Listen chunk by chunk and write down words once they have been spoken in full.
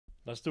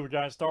Let's do it,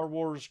 guys. Star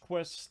Wars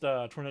Quest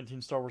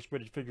 2019 Star Wars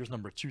Graded Figures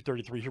number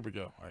 233. Here we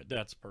go. All right,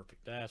 that's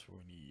perfect. That's what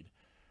we need.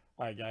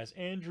 All right, guys.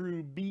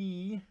 Andrew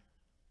B.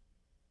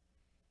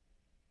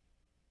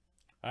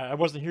 I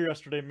wasn't here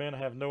yesterday, man. I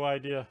have no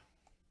idea.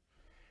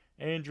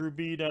 Andrew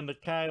B. down to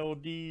Kyle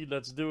D.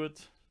 Let's do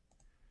it.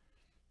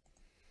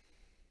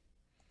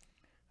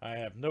 I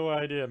have no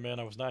idea, man.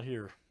 I was not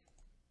here.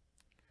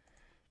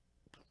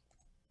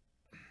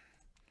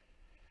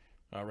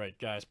 All right,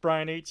 guys.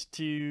 Brian H.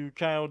 to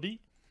Kyle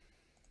D.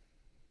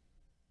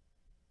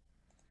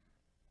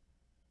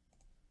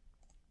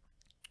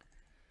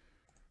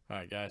 All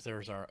right, guys,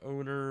 there's our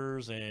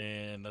owners,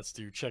 and let's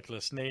do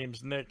checklist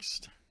names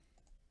next.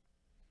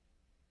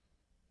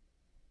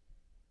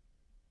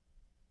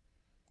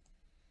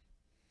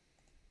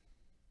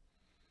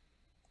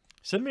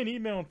 Send me an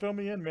email and fill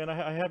me in, man.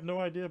 I have no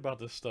idea about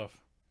this stuff.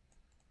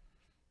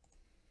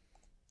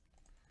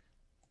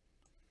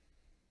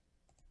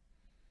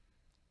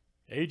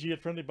 AG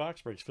at Friendly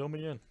Box Breaks, fill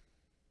me in.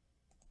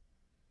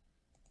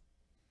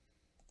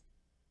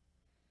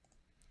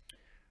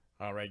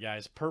 All right,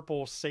 guys.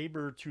 Purple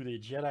Saber to the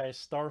Jedi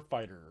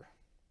Starfighter.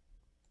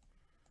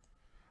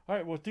 All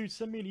right, well, dude,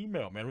 send me an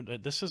email, man.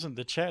 This isn't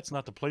the chat's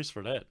not the place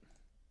for that.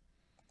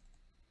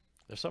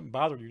 If something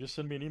bothered you, just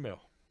send me an email.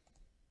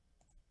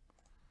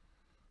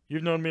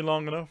 You've known me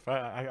long enough.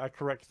 I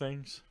correct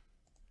things.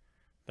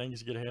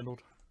 Things get handled.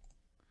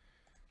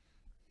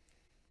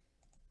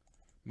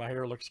 My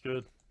hair looks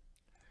good.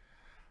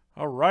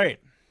 All right.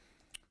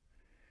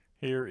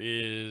 Here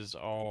is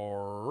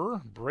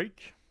our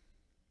break.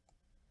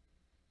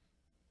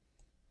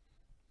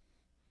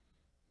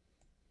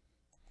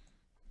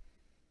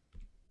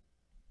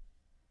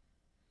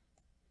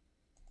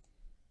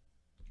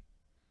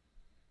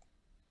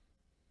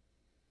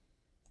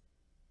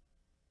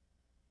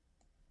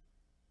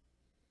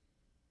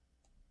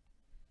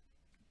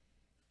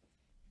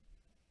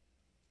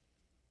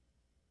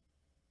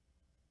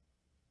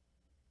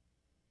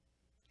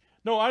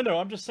 No, I know.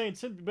 I'm just saying,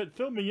 but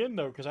fill me in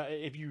though, because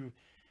if you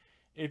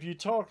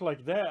talk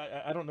like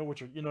that, I don't know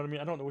what you know what I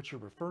mean. I don't know what you're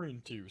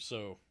referring to.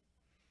 So,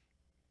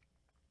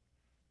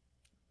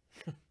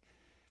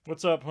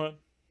 what's up, Hunt?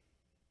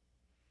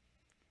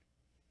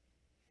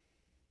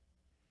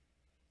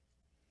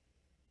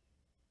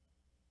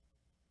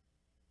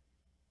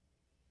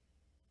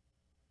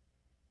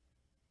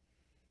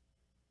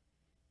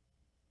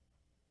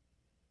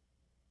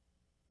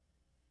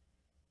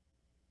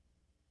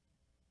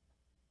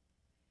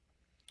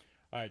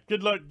 All right,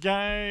 good luck,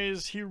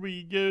 guys. Here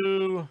we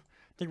go. I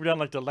think we're down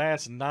like the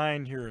last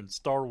 9 here in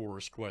Star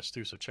Wars Quest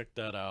too. So check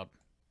that out.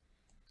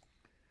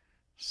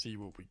 See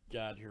what we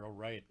got here. All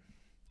right,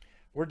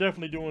 we're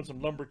definitely doing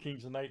some Lumber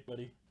Kings tonight,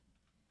 buddy.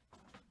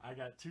 I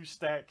got 2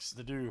 stacks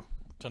to do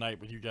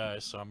tonight with you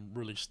guys, so I'm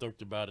really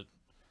stoked about it.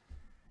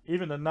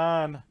 Even the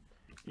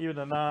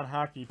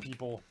non-hockey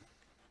people,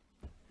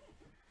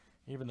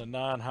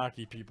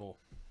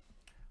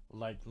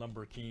 like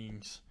Lumber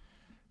Kings.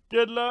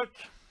 Good luck.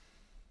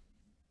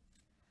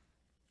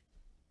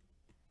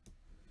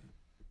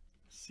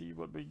 See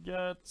what we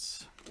got.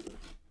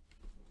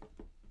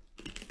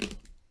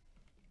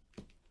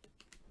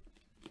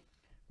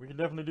 We can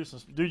definitely do some.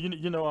 Dude,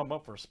 you know I'm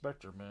up for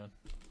Spectre, man.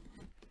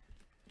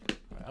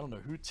 I don't know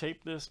who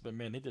taped this, but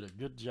man, they did a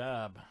good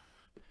job.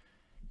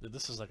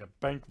 This is like a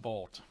bank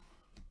vault.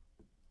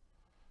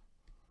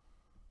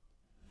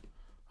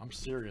 I'm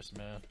serious,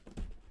 man.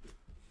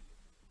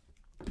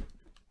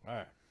 All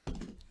right,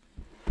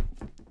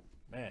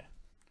 man,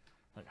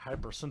 like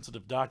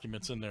hypersensitive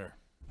documents in there.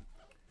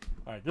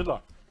 All right, good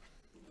luck.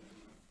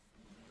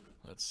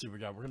 Let's see what we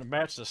got. We're gonna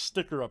match the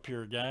sticker up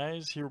here,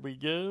 guys. Here we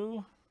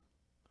go,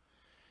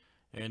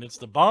 and it's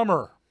the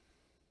bomber.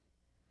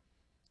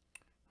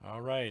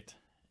 All right,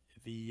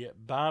 the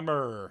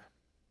bomber.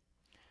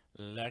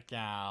 Look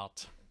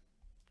out.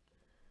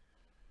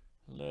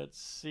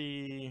 Let's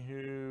see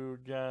who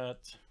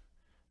got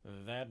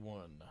that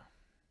one.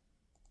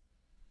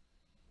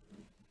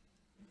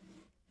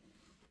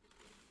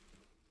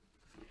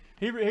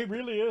 He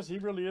really is. He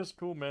really is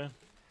cool, man.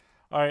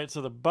 All right,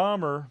 so the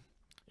bomber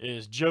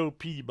is Joe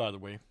P, by the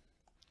way.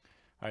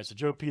 All right, so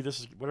Joe P, this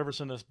is whatever's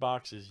in this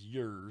box is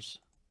yours.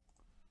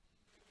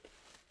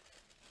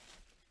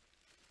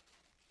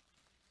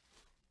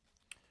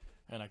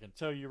 And I can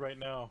tell you right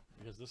now,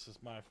 because this is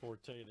my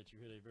forte, that you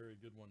hit a very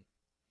good one.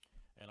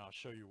 And I'll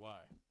show you why.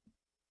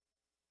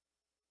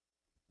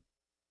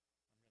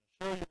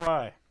 I'm going to show you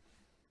why.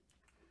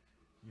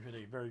 You hit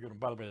a very good one.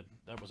 By the way,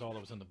 that was all that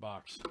was in the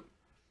box.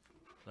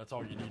 That's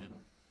all you needed.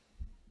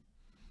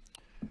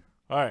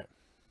 All right.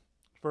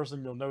 First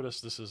thing you'll notice,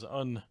 this is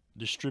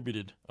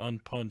undistributed,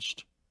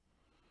 unpunched.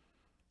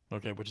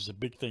 Okay, which is a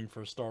big thing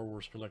for Star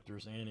Wars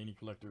collectors and any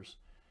collectors.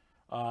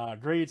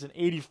 Grades an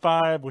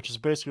 85, which is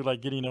basically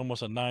like getting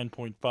almost a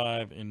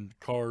 9.5 in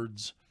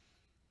cards.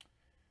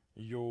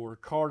 Your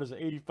card is an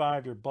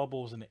 85, your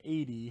bubble is an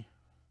 80.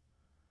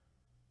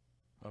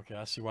 Okay,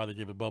 I see why they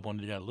gave a bubble,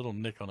 and you got a little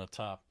nick on the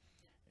top.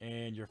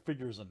 And your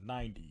figure is a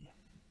 90.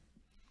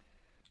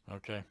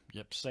 Okay,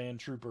 yep, Sand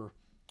Trooper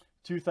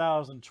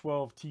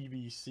 2012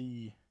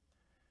 TVC.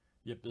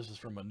 Yep, this is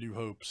from A New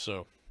Hope,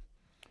 so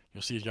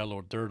you'll see he's got a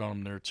little dirt on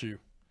him there too.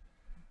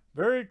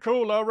 Very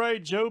cool. All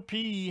right, Joe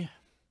P.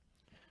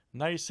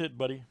 Nice hit,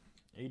 buddy.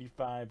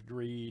 85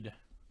 grade.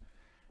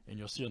 And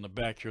you'll see on the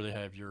back here they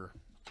have your...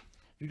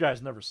 You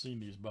guys never seen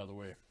these, by the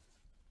way.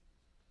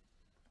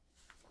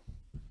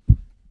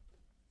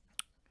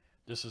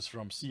 This is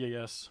from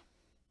CAS.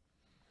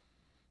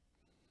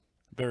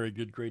 Very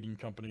good grading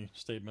company.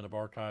 Statement of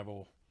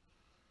archival.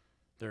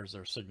 There's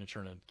their signature,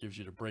 and it gives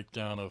you the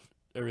breakdown of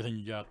everything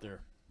you got there.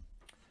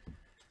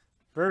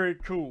 Very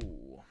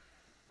cool.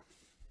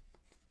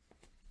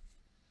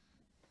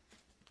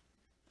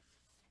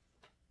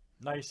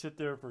 Nice hit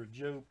there for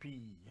Joe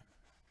P.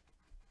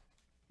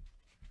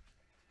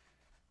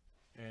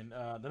 And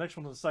the next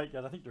one on the site,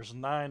 guys, I think there's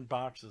 9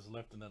 boxes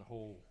left in that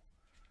whole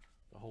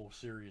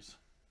series.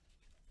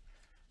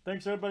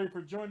 Thanks everybody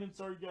for joining.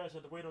 Sorry you guys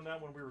had to wait on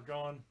that when we were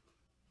gone.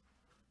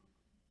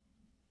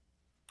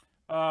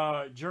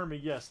 Jeremy,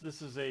 yes,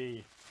 this is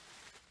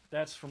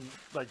that's from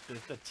like the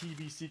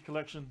TVC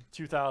collection,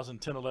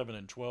 2010, 11,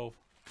 and 12.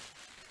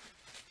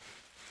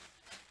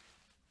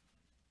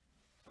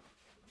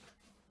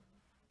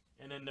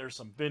 And then there's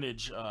some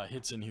vintage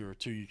hits in here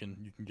too you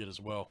can get as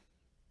well.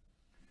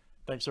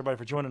 Thanks everybody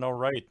for joining. All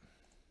right.